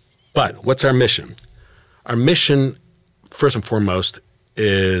board. But what's our mission? Our mission, first and foremost,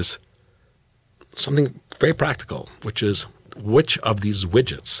 is something very practical, which is which of these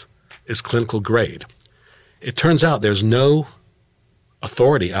widgets is clinical grade? It turns out there's no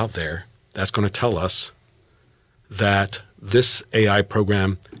authority out there that's going to tell us that this AI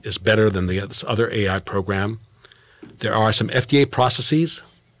program is better than this other AI program. There are some FDA processes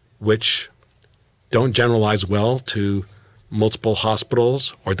which don't generalize well to multiple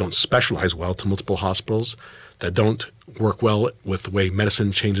hospitals or don't specialize well to multiple hospitals, that don't work well with the way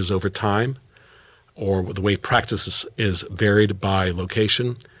medicine changes over time, or the way practice is varied by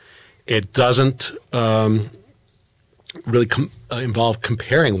location. It doesn't really involve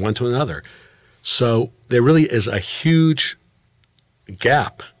comparing one to another. So there really is a huge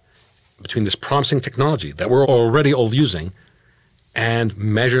gap between this promising technology that we're already all using and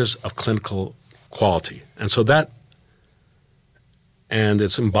measures of clinical quality. And so that and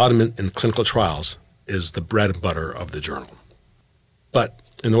its embodiment in clinical trials is the bread and butter of the journal. But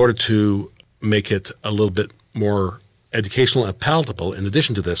in order to make it a little bit more educational and palatable, in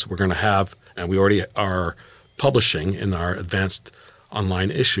addition to this, we're going to have, and we already are publishing in our advanced online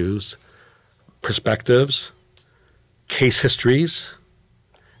issues, perspectives, case histories,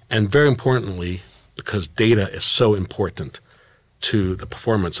 and very importantly, because data is so important to the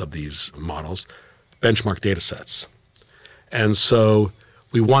performance of these models, benchmark data sets. And so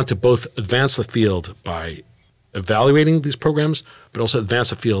we want to both advance the field by evaluating these programs, but also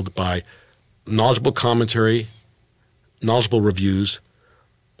advance the field by knowledgeable commentary, knowledgeable reviews,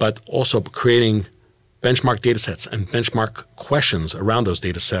 but also creating benchmark data sets and benchmark questions around those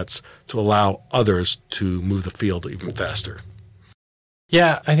data sets to allow others to move the field even faster.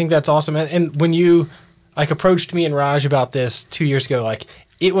 Yeah, I think that's awesome. And when you approached me and Raj about this 2 years ago,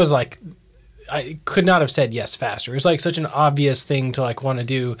 it was I could not have said yes faster. It was such an obvious thing to want to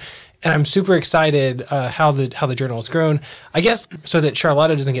do. And I'm super excited how the journal has grown. I guess so that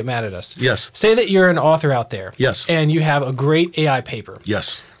Charlotta doesn't get mad at us. Yes. Say that you're an author out there. Yes. And you have a great AI paper.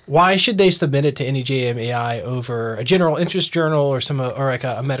 Yes. Why should they submit it to NEJM AI over a general interest journal or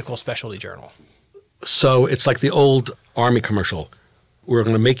a medical specialty journal? So it's like the old Army commercial. We're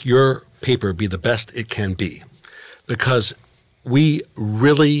going to make your paper be the best it can be, because we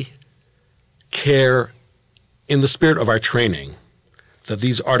really care, in the spirit of our training, that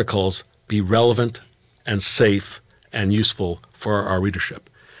these articles be relevant and safe and useful for our readership.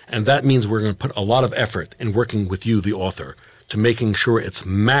 And that means we're going to put a lot of effort in working with you, the author, to making sure it's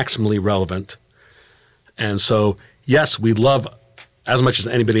maximally relevant. And so, yes, we love, as much as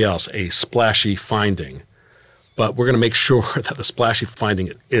anybody else, a splashy finding. But we're going to make sure that the splashy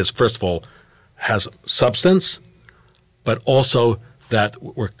finding is, first of all, has substance, but also that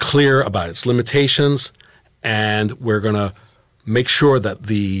we're clear about its limitations, and we're going to make sure that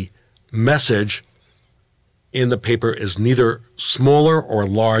the message in the paper is neither smaller or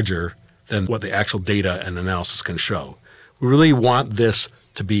larger than what the actual data and analysis can show. We really want this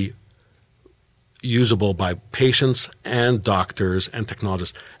to be usable by patients and doctors and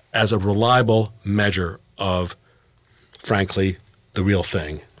technologists as a reliable measure of, frankly, the real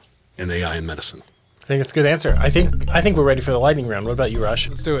thing in AI and medicine. I think it's a good answer. I think we're ready for the lightning round. What about you, Raj?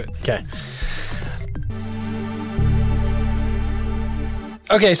 Let's do it. Okay.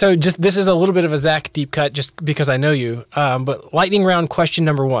 Okay, so this is a little bit of a Zach deep cut just because I know you. But lightning round question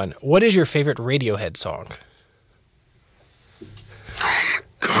number 1. What is your favorite Radiohead song?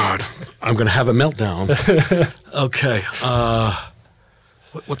 God, I'm going to have a meltdown. Okay.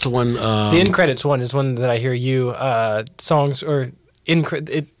 What's the one? The end credits one is one that I hear you songs or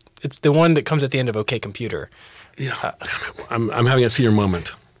it's the one that comes at the end of OK Computer. Yeah, I'm having a senior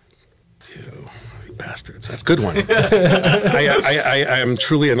moment. You bastards. That's a good one. I am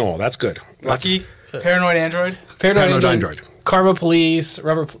truly in awe. That's good. Lucky. Paranoid Android. Paranoid Android. Karma Police.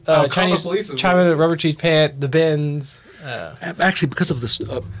 Rubber. Karma Police is China Rubber Cheese Pant. The Bins. Actually, because of this,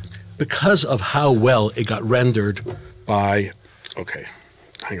 because of how well it got rendered by. Okay,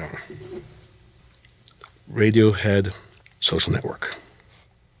 hang on. Radiohead Social Network.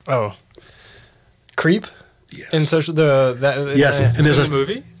 Oh, Creep. Yes. In social yes, and there's a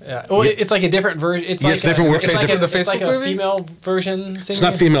movie. Yeah. Well, it's like a different version. It's yes, like different. It's like the a Facebook movie? female version. Singer. It's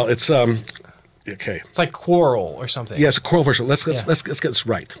not female. It's okay. It's like Quarrel or something. Yes, a choral version. Let's get this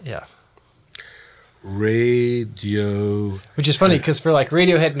right. Yeah. Radio. Which is funny because for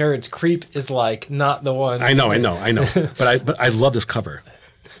Radiohead nerds, Creep is not the one. I know. But I love this cover.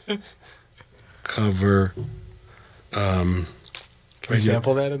 Cover. Can we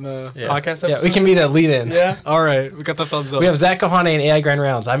sample that in the podcast episode? Yeah, we can be the lead in. Yeah. All right. We got the thumbs up. We have Zak Kohane and AI Grand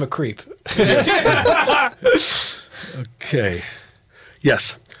Rounds. I'm a creep. Yes. Okay.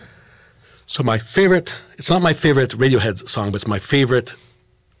 Yes. So my favorite, it's not my favorite Radiohead song, but it's my favorite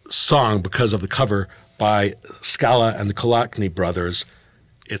song because of the cover by Scala and the Kolakny brothers.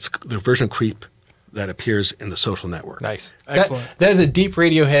 It's the version of Creep that appears in the Social Network. Nice. Excellent. That is a deep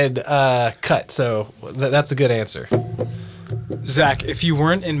Radiohead cut, so that's a good answer. Zach, if you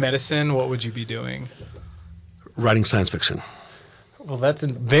weren't in medicine, what would you be doing? Writing science fiction. Well, that's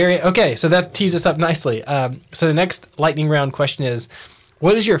okay. So that tees us up nicely. So the next lightning round question is,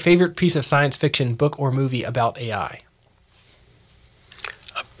 what is your favorite piece of science fiction, book, or movie about AI?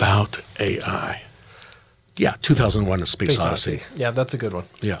 About AI. Yeah, 2001: A Space Odyssey. Yeah, that's a good one.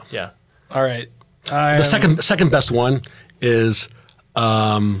 Yeah. Yeah. All right. The second best one is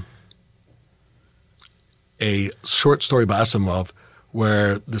a short story by Asimov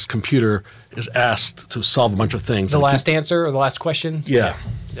where this computer is asked to solve a bunch of things. The last answer or the last question? Yeah.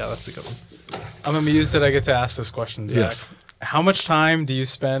 Yeah, that's a good one. I'm amused that I get to ask this question, Zach. Yes. How much time do you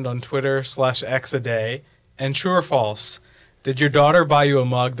spend on Twitter/X a day? And true or false, did your daughter buy you a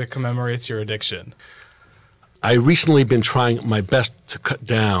mug that commemorates your addiction? I recently been trying my best to cut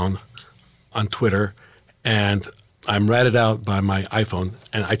down on Twitter, and I'm ratted out by my iPhone,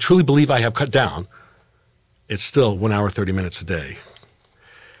 and I truly believe I have cut down. It's still 1 hour, 30 minutes a day.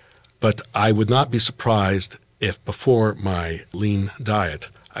 But I would not be surprised if before my lean diet,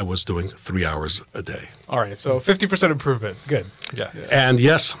 I was doing 3 hours a day. All right, so 50% improvement. Good. Yeah. And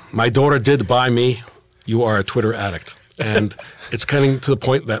yes, my daughter did buy me, "You are a Twitter addict." And it's coming to the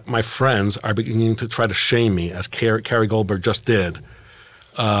point that my friends are beginning to try to shame me, as Carrie Goldberg just did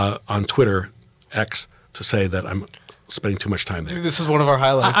on Twitter, X, to say that I'm spending too much time there. This is one of our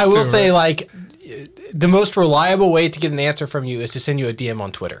highlights. I will too, say, right? like, the most reliable way to get an answer from you is to send you a DM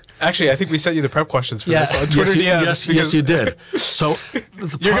on Twitter. Actually, I think we sent you the prep questions for Yeah. this on Twitter Yes, DMs. yes, you did. So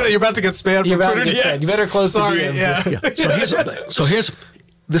You're about to get spammed You're from about to Twitter get spammed. DMs. You better close the Sorry, DMs.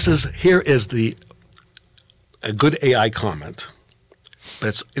 Yeah. Here is a good AI comment, but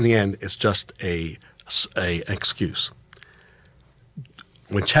it's in the end it's just an excuse.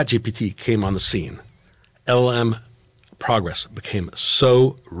 When ChatGPT came on the scene, LLM progress became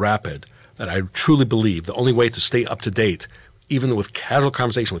so rapid that I truly believe the only way to stay up to date, even with casual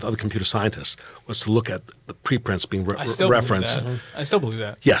conversation with other computer scientists, was to look at the preprints being referenced. I still believe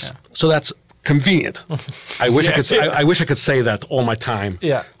that. Yes. So that's convenient. I wish I wish I could say that all my time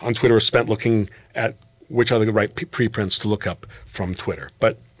on Twitter was spent looking at which are the right preprints to look up from Twitter.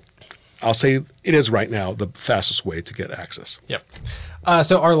 But I'll say it is right now the fastest way to get access. Yep.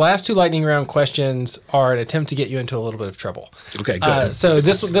 So our last two lightning round questions are an attempt to get you into a little bit of trouble. Okay, good. So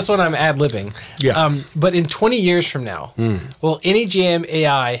this one I'm ad-libbing. Yeah. But in 20 years from now, will NEJM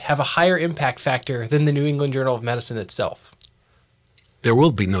AI have a higher impact factor than the New England Journal of Medicine itself? There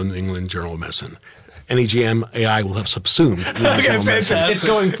will be no New England Journal of Medicine. NEJM AI will have subsumed New England Journal of Medicine. fantastic. It's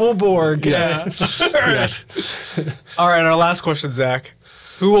going full Borg. Yeah. All right, our last question, Zach.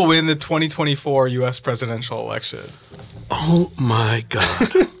 Who will win the 2024 U.S. presidential election? Oh, my God.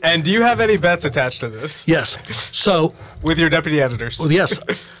 And do you have any bets attached to this? Yes. So, With your deputy editors? well, yes.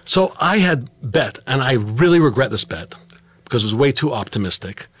 So I had bet, and I really regret this bet because it was way too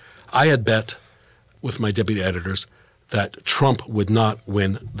optimistic. I had bet with my deputy editors that Trump would not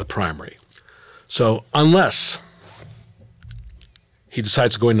win the primary. So unless he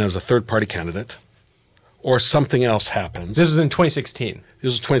decides to go in as a third-party candidate or something else happens. This was in 2016.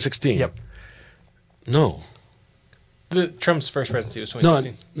 This was 2016. Yep. No. Trump's first presidency was No,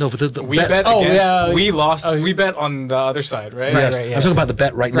 2016. no, but the We bet. bet Oh, against. yeah. We lost. Oh, we bet on the other side, right? Yes, right, yeah. I'm talking about the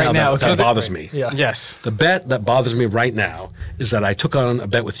bet right now, now, that so that- bothers me. Yeah. Yes. The bet that bothers me right now is that I took on a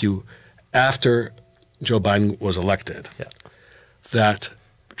bet with you after Joe Biden was elected Yeah. that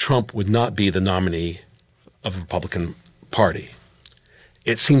Trump would not be the nominee of the Republican Party.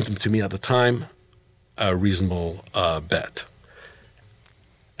 It seemed to me at the time a reasonable bet.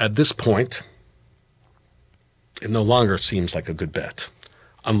 At this point, it no longer seems like a good bet,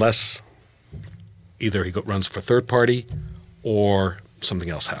 unless either he runs for third party or something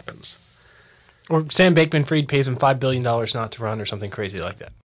else happens. Or Sam Bankman-Fried pays him $5 billion not to run or something crazy like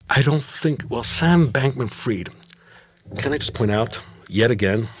that. I don't think, well, Sam Bankman-Fried, can I just point out, yet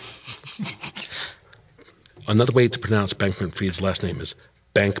again, another way to pronounce Bankman-Fried's last name is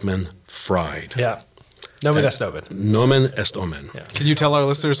Bankman-Fried. Yeah. Nomen est omen. Nomen est omen. Yeah. Can you tell our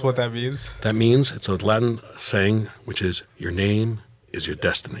listeners what that means? That means it's a Latin saying, which is, your name is your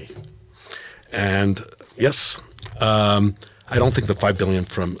destiny. And yes, I don't think the $5 billion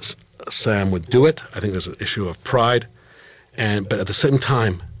from Sam would do it. I think there's an issue of pride. But at the same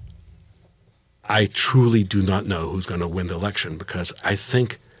time, I truly do not know who's going to win the election because I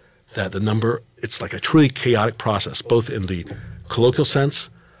think that the number, it's like a truly chaotic process, both in the colloquial sense,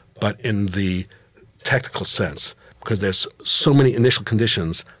 but in the technical sense, because there's so many initial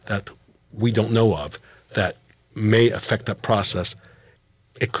conditions that we don't know of that may affect that process.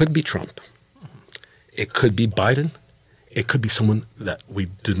 It could be Trump. It could be Biden. It could be someone that we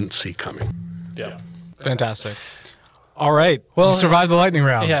didn't see coming. Yeah. Fantastic. All right. Well, you survived the lightning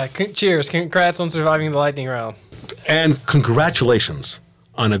round. Yeah. Cheers. Congrats on surviving the lightning round. And congratulations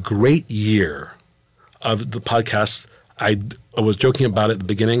on a great year of the podcast. I was joking about it at the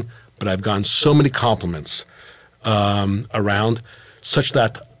beginning, but I've gotten so many compliments around such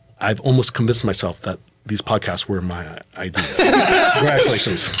that I've almost convinced myself that these podcasts were my idea.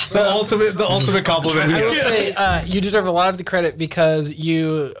 Congratulations. The ultimate compliment. I will say you deserve a lot of the credit because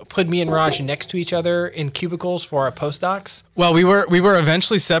you put me and Raj next to each other in cubicles for our postdocs. Well, we were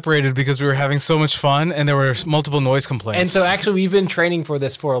eventually separated because we were having so much fun and there were multiple noise complaints. And so actually we've been training for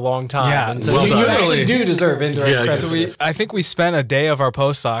this for a long time. Yeah, And so well you done. actually do deserve indirect credit. So I think we spent a day of our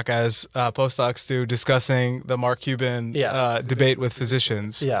postdoc as postdocs do discussing the Mark Cuban debate with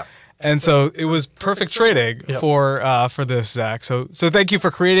physicians. Yeah. And so it was perfect training for this, Zach. So thank you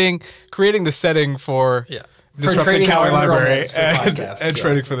for creating the setting for Disrupting County Library and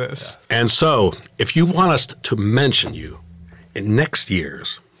training for this. And so, if you want us to mention you in next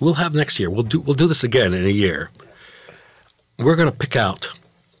year's, we'll do this again in a year. We're going to pick out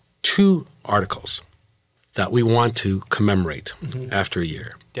 2 articles that we want to commemorate after a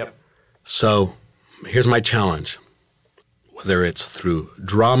year. Yep. So, here's my challenge. Whether it's through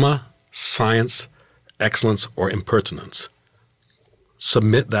drama, science, excellence, or impertinence,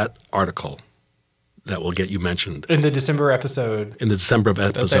 submit that article that will get you mentioned In the December episode. in the December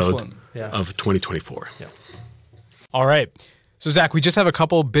episode excellent. of 2024. Yeah. All right. So, Zach, we just have a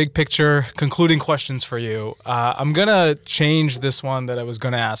couple big picture concluding questions for you. I'm going to change this one that I was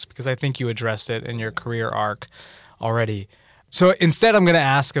going to ask because I think you addressed it in your career arc already. So instead, I'm going to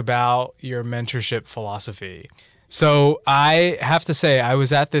ask about your mentorship philosophy. So I have to say, I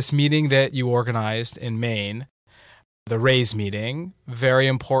was at this meeting that you organized in Maine, the RAISE meeting, very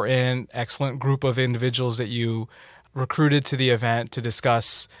important, excellent group of individuals that you recruited to the event to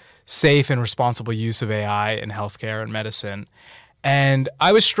discuss safe and responsible use of AI in healthcare and medicine. And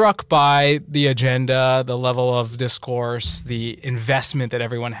I was struck by the agenda, the level of discourse, the investment that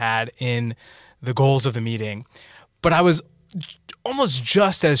everyone had in the goals of the meeting. But I was almost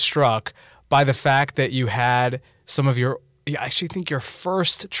just as struck by the fact that you had some of your, I actually think your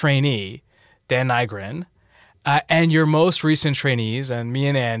first trainee, Dan Nygren, and your most recent trainees, and me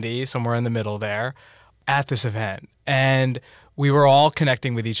and Andy, somewhere in the middle there, at this event. And we were all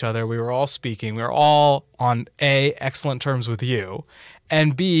connecting with each other. We were all speaking. We were all on A, excellent terms with you,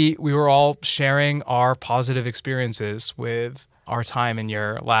 and B, we were all sharing our positive experiences with our time in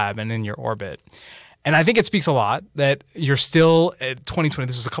your lab and in your orbit. And I think it speaks a lot that you're still, 2020,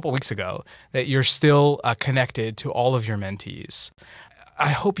 this was a couple of weeks ago, that you're still connected to all of your mentees. I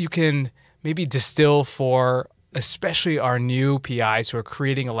hope you can maybe distill for especially our new PIs who are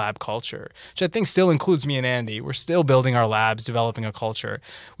creating a lab culture, which I think still includes me and Andy. We're still building our labs, developing a culture.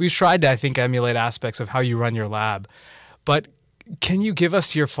 We've tried to, I think, emulate aspects of how you run your lab. But can you give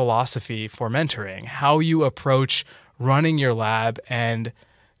us your philosophy for mentoring, how you approach running your lab and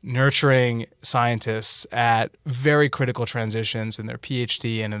nurturing scientists at very critical transitions in their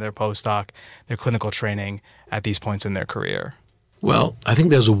PhD and in their postdoc, their clinical training at these points in their career? Well, I think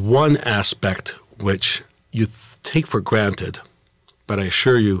there's one aspect which you take for granted, but I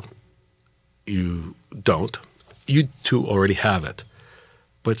assure you, you don't. You two already have it,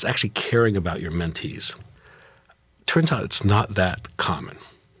 but it's actually caring about your mentees. Turns out it's not that common.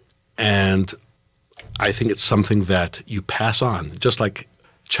 And I think it's something that you pass on, just like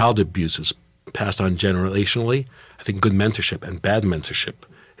child abuse is passed on generationally. I think good mentorship and bad mentorship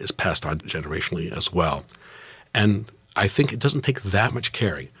is passed on generationally as well. And I think it doesn't take that much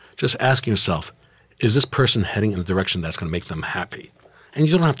caring. Just asking yourself, is this person heading in a direction that's going to make them happy? And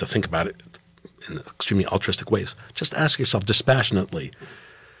you don't have to think about it in extremely altruistic ways. Just ask yourself dispassionately.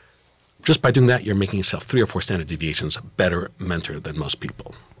 Just by doing that, you're making yourself 3 or 4 standard deviations better mentor than most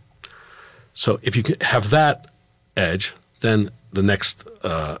people. So if you have that edge, then the next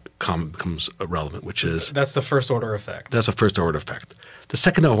comment becomes relevant, which is... That's the first order effect. That's a first order effect. The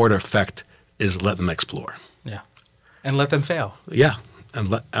second order effect is let them explore. Yeah. And let them fail. Yeah.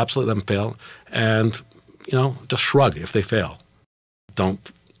 And absolutely let them fail. And, just shrug if they fail.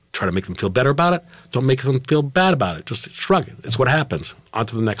 Don't try to make them feel better about it. Don't make them feel bad about it. Just shrug it. It's what happens. On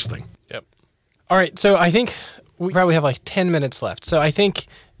to the next thing. Yep. All right. So I think we probably have like 10 minutes left. So I think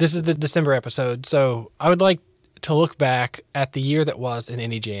this is the December episode. So I would like to look back at the year that was in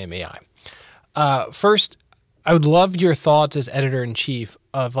NEJM AI. First, I would love your thoughts as editor-in-chief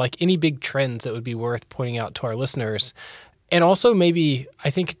of like any big trends that would be worth pointing out to our listeners. And also maybe, I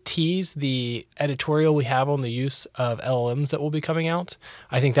think, tease the editorial we have on the use of LLMs that will be coming out.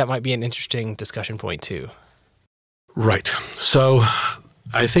 I think that might be an interesting discussion point too. Right. So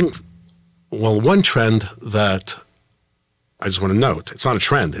I think, one trend that I just want to note, it's not a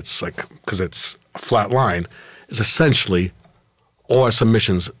trend, it's like, because it's a flat line, is essentially all our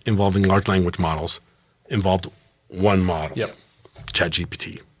submissions involving large language models involved one model. Yep.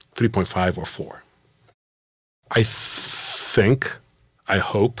 ChatGPT, 3.5 or 4. I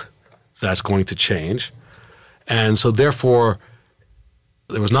hope that's going to change. And so therefore,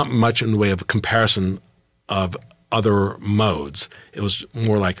 there was not much in the way of comparison of other modes. It was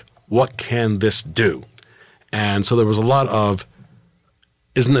more like, what can this do? And so there was a lot of,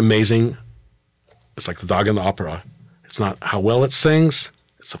 isn't it amazing? It's like the dog in the opera. It's not how well it sings,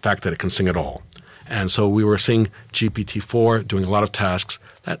 it's the fact that it can sing it all. And so we were seeing GPT-4 doing a lot of tasks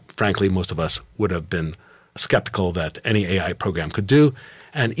that, frankly, most of us would have been skeptical that any AI program could do.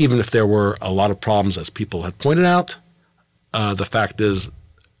 And even if there were a lot of problems, as people had pointed out, the fact is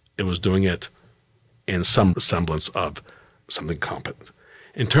it was doing it in some semblance of something competent.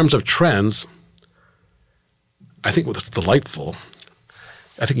 In terms of trends, I think what's delightful,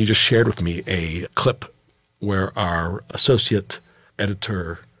 I think you just shared with me a clip where our associate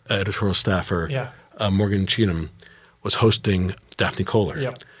editorial staffer, Morgan Cheatham, was hosting Daphne Kohler.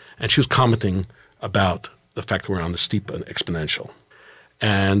 Yep. And she was commenting about the fact that we're on the steep and exponential.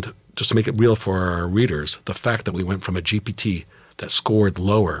 And just to make it real for our readers, the fact that we went from a GPT that scored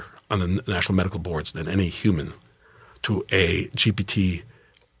lower on the national medical boards than any human to a GPT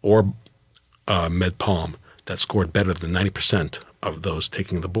or MedPalm that scored better than 90% of those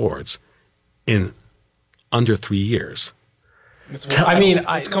taking the boards in under 3 years.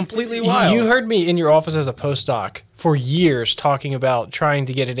 It's completely wild. You heard me in your office as a postdoc for years talking about trying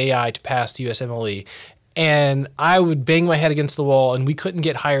to get an AI to pass the USMLE, and I would bang my head against the wall, and we couldn't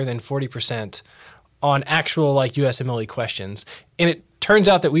get higher than 40% on actual like USMLE questions. And it turns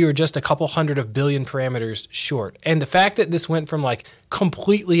out that we were just a couple hundred of billion parameters short. And the fact that this went from like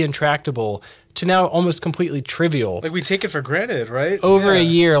completely intractable to now almost completely trivial. Like we take it for granted, right? Over a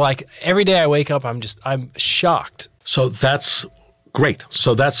year, like every day I wake up, I'm shocked. So that's great.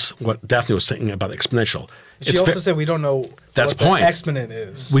 So that's what Daphne was saying about exponential. She also said we don't know that's what the point. The exponent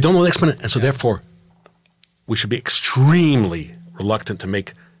is. We don't know the exponent. And so therefore, we should be extremely reluctant to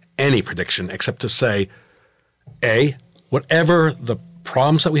make any prediction except to say, A, whatever the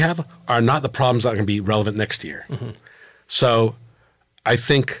problems that we have are not the problems that are going to be relevant next year. Mm-hmm. So I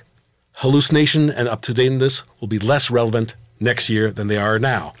think hallucination and up-to-dateness will be less relevant next year than they are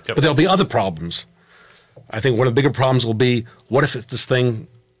now. Yep. But there'll be other problems. I think one of the bigger problems will be, what if this thing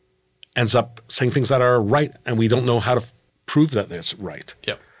ends up saying things that are right and we don't know how to prove that it's right?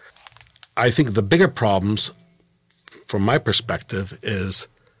 Yep. I think the bigger problems, from my perspective, is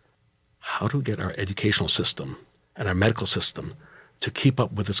how to get our educational system and our medical system to keep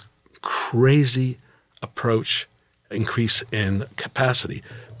up with this crazy approach, increase in capacity,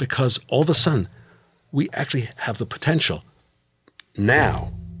 because all of a sudden we actually have the potential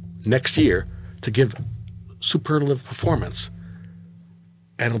now, next year, to give superlative performance.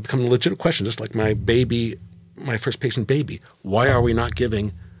 And it'll become a legitimate question, just like my baby, my first patient baby. Why are we not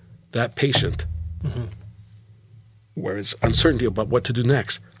giving that patient, where it's uncertainty about what to do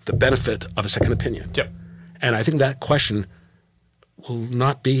next, the benefit of a second opinion? Yep. And I think that question will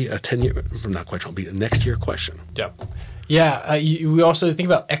not be a 10-year, not question, it'll be a next year question. Yep. Yeah. We also think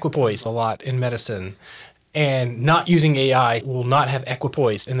about equipoise a lot in medicine, and not using AI will not have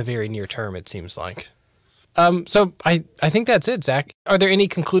equipoise in the very near term, it seems like. So I think that's it, Zach. Are there any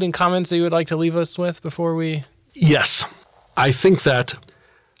concluding comments that you would like to leave us with before we? Yes. I think that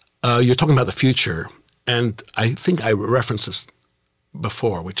you're talking about the future, and I think I referenced this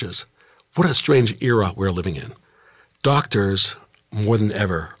before, which is what a strange era we're living in. Doctors, more than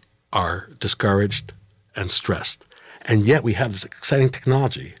ever, are discouraged and stressed. And yet we have this exciting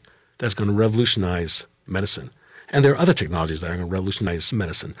technology that's going to revolutionize medicine. And there are other technologies that are going to revolutionize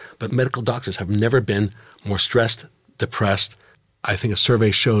medicine. But medical doctors have never been more stressed, depressed. I think a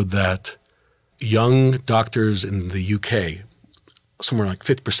survey showed that young doctors in the UK, somewhere like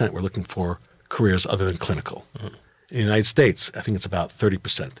 50% were looking for careers other than clinical. Mm-hmm. In the United States, I think it's about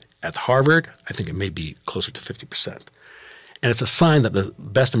 30%. At Harvard, I think it may be closer to 50%. And it's a sign that the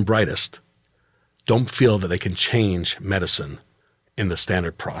best and brightest don't feel that they can change medicine in the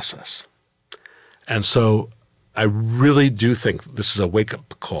standard process. And so I really do think this is a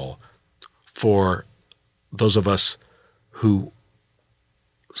wake-up call for those of us who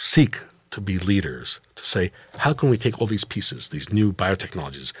seek to be leaders, to say, how can we take all these pieces, these new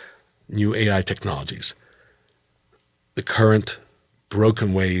biotechnologies, new AI technologies, the current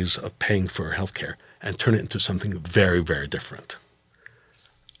broken ways of paying for healthcare, and turn it into something very, very different?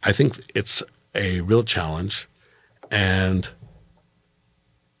 I think it's a real challenge, and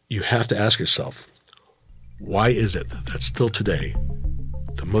you have to ask yourself, why is it that still today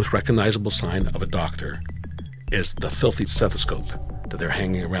the most recognizable sign of a doctor is the filthy stethoscope that they're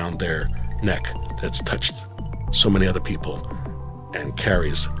hanging around their neck that's touched so many other people and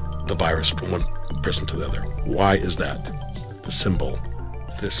carries the virus from one person to the other? Why is that the symbol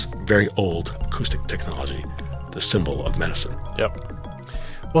this very old acoustic technology the symbol of medicine. Yep.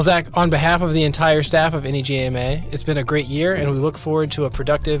 Well, Zach, on behalf of the entire staff of NEJM AI, it's been a great year, and we look forward to a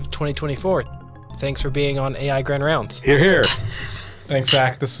productive 2024. Thanks for being on AI Grand Rounds. Hear, hear. Thanks,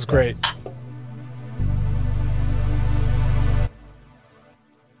 Zach. This was great.